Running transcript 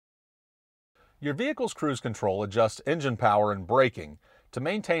Your vehicle's cruise control adjusts engine power and braking to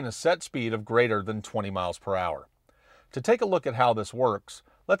maintain a set speed of greater than 20 miles per hour. To take a look at how this works,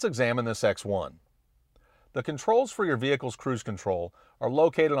 let's examine this X1. The controls for your vehicle's cruise control are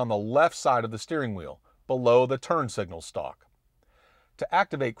located on the left side of the steering wheel, below the turn signal stalk. To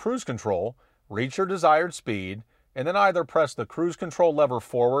activate cruise control, reach your desired speed and then either press the cruise control lever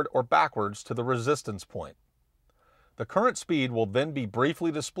forward or backwards to the resistance point. The current speed will then be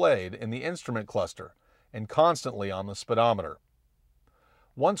briefly displayed in the instrument cluster and constantly on the speedometer.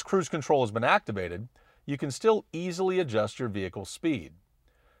 Once cruise control has been activated, you can still easily adjust your vehicle's speed.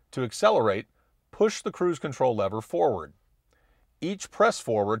 To accelerate, push the cruise control lever forward. Each press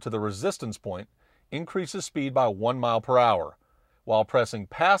forward to the resistance point increases speed by 1 mile per hour, while pressing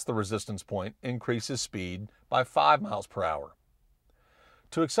past the resistance point increases speed by 5 miles per hour.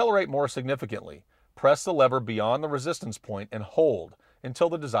 To accelerate more significantly, press the lever beyond the resistance point and hold until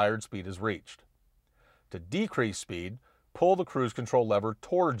the desired speed is reached. To decrease speed, pull the cruise control lever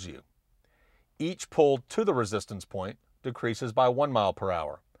towards you. Each pull to the resistance point decreases by 1 mile per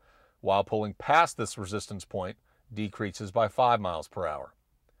hour, while pulling past this resistance point decreases by 5 miles per hour.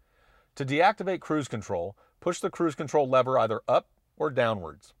 To deactivate cruise control, push the cruise control lever either up or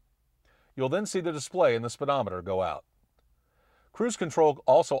downwards. You'll then see the display in the speedometer go out. Cruise control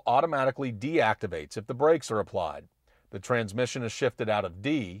also automatically deactivates if the brakes are applied, the transmission is shifted out of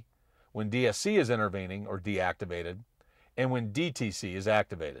D, when DSC is intervening or deactivated, and when DTC is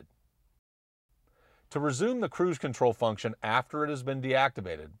activated. To resume the cruise control function after it has been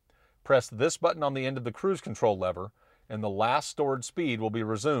deactivated, press this button on the end of the cruise control lever and the last stored speed will be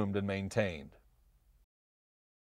resumed and maintained.